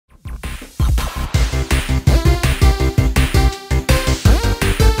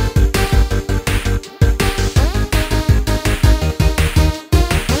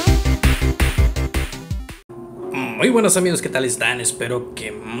buenos amigos, ¿qué tal están? Espero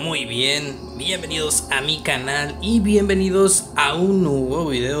que muy bien. Bienvenidos a mi canal y bienvenidos a un nuevo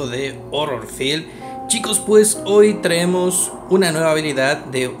video de Horrorfield. Chicos, pues hoy traemos una nueva habilidad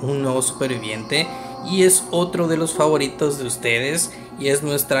de un nuevo superviviente y es otro de los favoritos de ustedes y es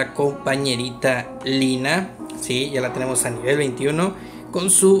nuestra compañerita Lina. Sí, ya la tenemos a nivel 21 con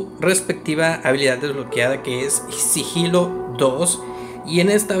su respectiva habilidad desbloqueada, que es Sigilo 2. Y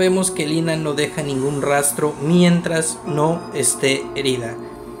en esta vemos que Lina no deja ningún rastro mientras no esté herida.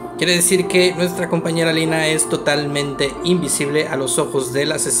 Quiere decir que nuestra compañera Lina es totalmente invisible a los ojos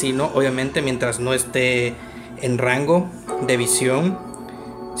del asesino, obviamente mientras no esté en rango de visión,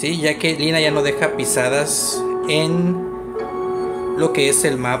 ¿sí? Ya que Lina ya no deja pisadas en lo que es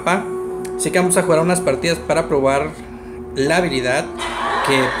el mapa. Así que vamos a jugar unas partidas para probar la habilidad,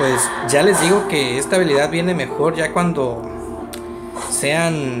 que pues ya les digo que esta habilidad viene mejor ya cuando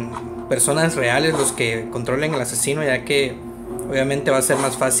sean personas reales los que controlen al asesino, ya que obviamente va a ser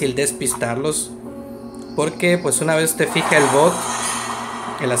más fácil despistarlos, porque pues una vez te fija el bot,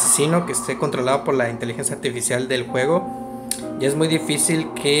 el asesino que esté controlado por la inteligencia artificial del juego, ya es muy difícil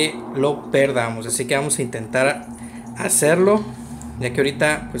que lo perdamos. Así que vamos a intentar hacerlo, ya que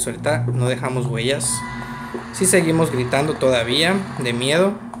ahorita no dejamos huellas. Sí seguimos gritando todavía de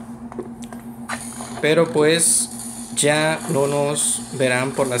miedo, pero pues ya no nos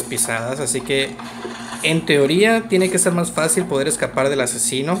verán por las pisadas, así que en teoría tiene que ser más fácil poder escapar del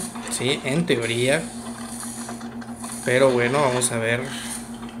asesino, sí, en teoría. Pero bueno, vamos a ver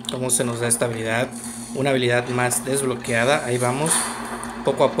cómo se nos da esta habilidad, una habilidad más desbloqueada. Ahí vamos,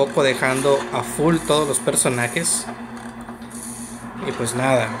 poco a poco dejando a full todos los personajes. Y pues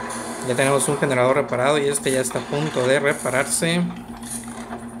nada, ya tenemos un generador reparado y este ya está a punto de repararse.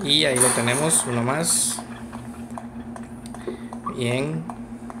 Y ahí lo tenemos, uno más. Bien.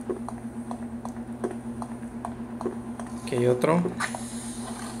 Aquí hay otro.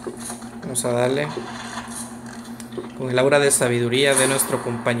 Vamos a darle con el aura de sabiduría de nuestro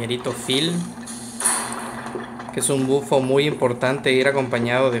compañerito Phil, que es un bufo muy importante ir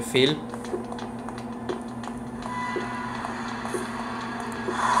acompañado de Phil.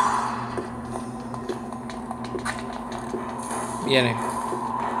 Viene.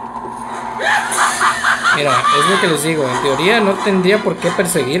 Mira, es lo que les digo, en teoría no tendría por qué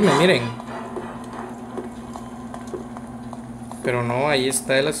perseguirme, miren. Pero no, ahí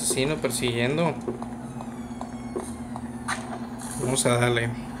está el asesino persiguiendo. Vamos a darle.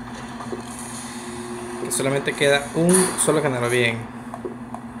 Que solamente queda un solo generador. Bien.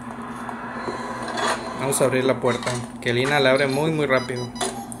 Vamos a abrir la puerta, que Lina la abre muy rápido.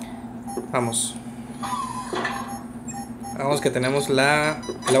 Vamos. Vamos, que tenemos el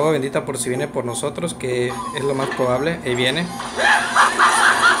agua bendita por si viene por nosotros, que es lo más probable. Ahí viene.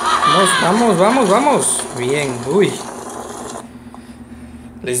 Vamos. Bien, uy.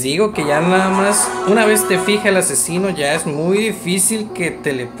 Les digo que ya nada más, una vez te fija el asesino, ya es muy difícil que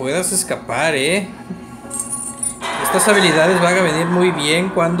te le puedas escapar, Estas habilidades van a venir muy bien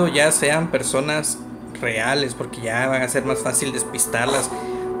cuando ya sean personas reales, porque ya van a ser más fácil despistarlas.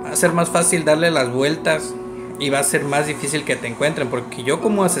 Va a ser más fácil darle las vueltas. Y va a ser más difícil que te encuentren, porque yo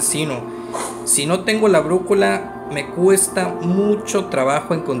como asesino, si no tengo la brújula, me cuesta mucho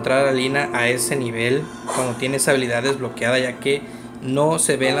trabajo encontrar a Lina a ese nivel cuando tiene esa habilidad desbloqueada, ya que no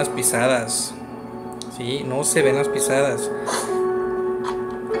se ven las pisadas. Sí, no se ven las pisadas.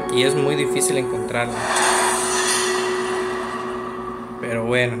 Y es muy difícil encontrarla. Pero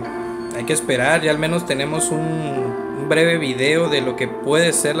bueno, hay que esperar. Ya al menos tenemos un breve video de lo que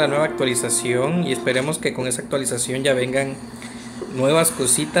puede ser la nueva actualización, y esperemos que con esa actualización ya vengan nuevas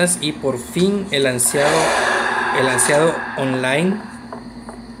cositas y por fin el ansiado online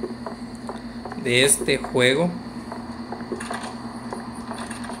de este juego.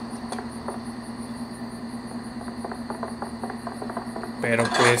 Pero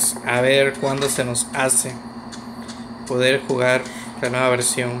pues a ver cuándo se nos hace poder jugar la nueva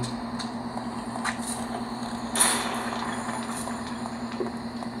versión.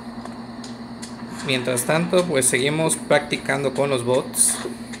 Mientras tanto, pues seguimos practicando con los bots.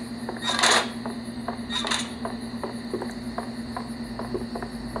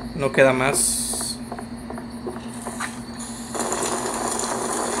 No queda más.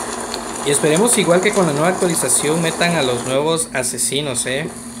 Y esperemos igual que con la nueva actualización metan a los nuevos asesinos,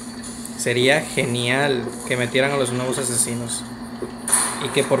 Sería genial que metieran a los nuevos asesinos. Y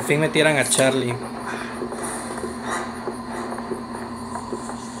que por fin metieran a Charlie.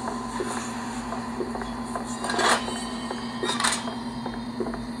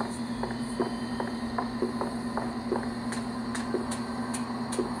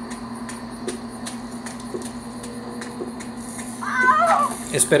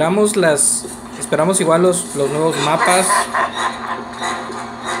 Esperamos igual los nuevos mapas.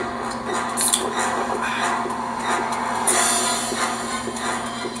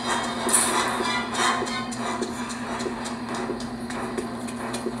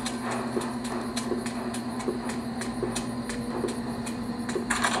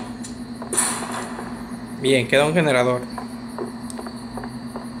 Bien, queda un generador.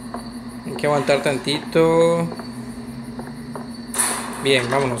 Hay que aguantar tantito. Bien,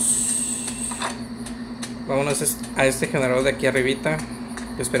 vámonos. Vámonos a este generador de aquí arribita.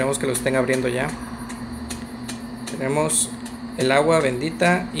 Esperemos que lo estén abriendo ya. Tenemos el agua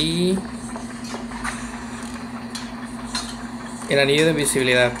bendita y el anillo de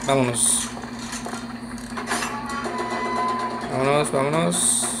invisibilidad. Vámonos. Vámonos,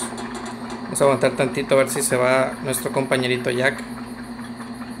 vámonos. Vamos a aguantar tantito a ver si se va nuestro compañerito Jack.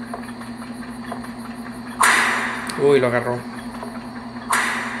 Uy, lo agarró.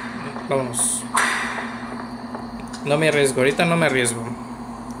 Vámonos. No me arriesgo, ahorita no me arriesgo.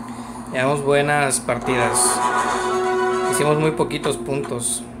 Llevamos buenas partidas. Hicimos muy poquitos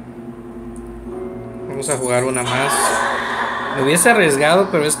puntos. Vamos a jugar una más. Me hubiese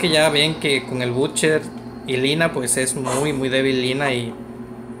arriesgado, pero es que ya ven que con el Butcher y Lina pues es muy débil Lina y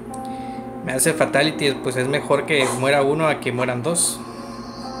me hace fatality, pues es mejor que muera uno a que mueran dos.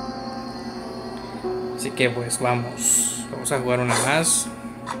 Así que pues vamos a jugar una más.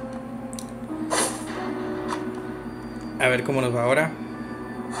 A ver cómo nos va ahora.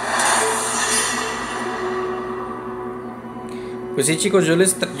 Pues sí, chicos, yo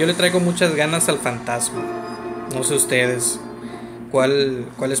le traigo muchas ganas al fantasma. No sé ustedes cuál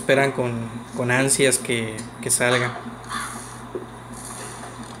esperan con ansias que salga.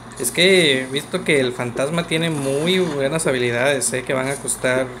 Es que he visto que el fantasma tiene muy buenas habilidades, que van a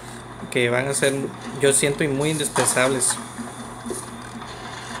costar, que van a ser, yo siento, muy indispensables.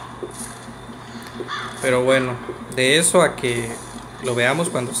 Pero bueno, de eso a que lo veamos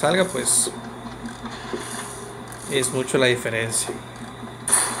cuando salga, pues es mucho la diferencia.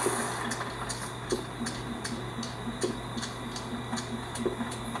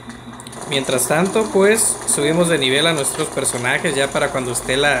 Mientras tanto, pues subimos de nivel a nuestros personajes. Ya para cuando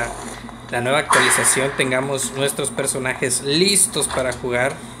esté la nueva actualización tengamos nuestros personajes listos para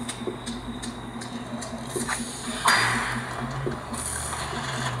jugar.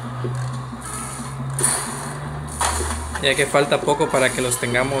 Ya que falta poco para que los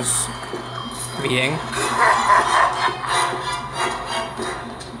tengamos bien.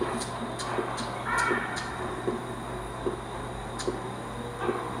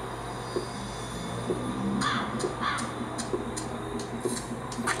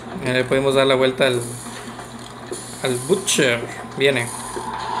 Le podemos dar la vuelta al Butcher. Viene.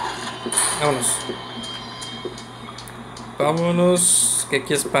 Vámonos. Vámonos, que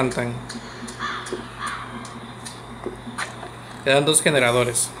aquí espantan. Quedan dos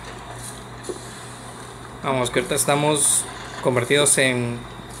generadores. Vamos, que ahorita estamos convertidos en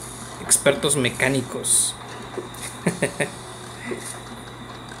expertos mecánicos.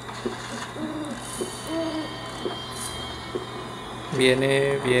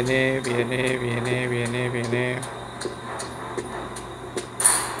 Viene.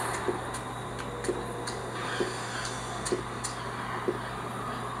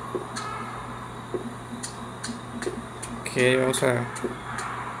 Ok, vamos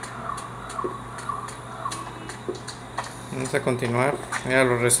a continuar. Mira,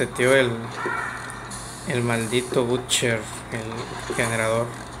 lo reseteó el maldito Butcher, el generador.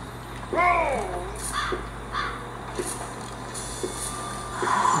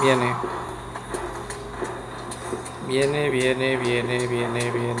 Viene.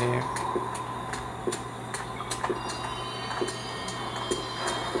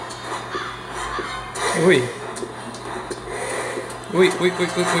 Uy.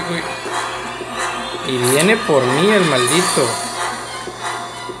 Y viene por mí el maldito.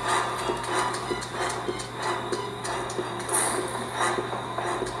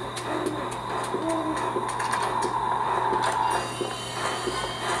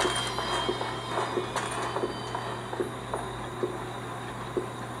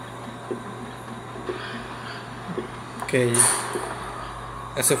 Ok,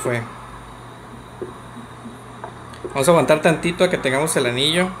 ya se fue. Vamos a aguantar tantito a que tengamos el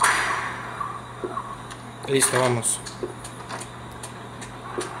anillo. Listo, vamos.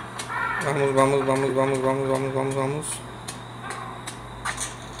 Vamos.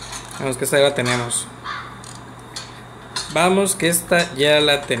 Vamos, que esta ya la tenemos. Vamos, que esta ya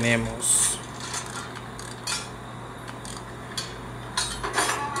la tenemos.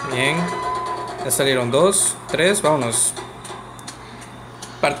 Bien. Ya salieron 2, 3, vámonos.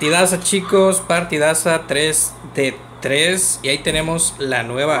 Partidaza, chicos, partidaza 3 de 3. Y ahí tenemos la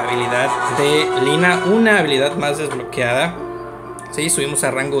nueva habilidad de Lina, una habilidad más desbloqueada. Sí, subimos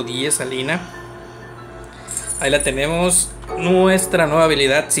a rango 10 a Lina. Ahí la tenemos, nuestra nueva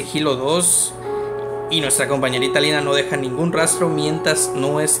habilidad Sigilo 2. Y nuestra compañerita Lina no deja ningún rastro mientras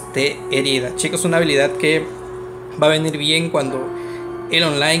no esté herida. Chicos, una habilidad que va a venir bien cuando el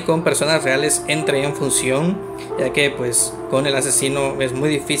online con personas reales entre en función, ya que pues con el asesino es muy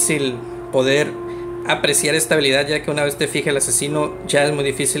difícil poder apreciar esta habilidad, ya que una vez te fija el asesino ya es muy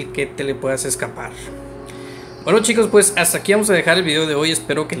difícil que te le puedas escapar. Bueno, chicos, pues hasta aquí vamos a dejar el video de hoy.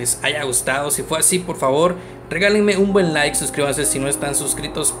 Espero que les haya gustado. Si fue así, por favor regálenme un buen like, suscríbanse si no están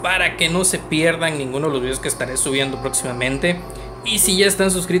suscritos para que no se pierdan ninguno de los videos que estaré subiendo próximamente. Y si ya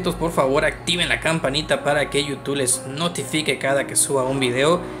están suscritos, por favor activen la campanita para que YouTube les notifique cada que suba un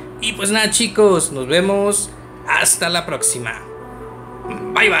video. Y pues nada, chicos, nos vemos hasta la próxima.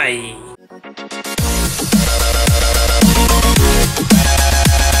 Bye bye.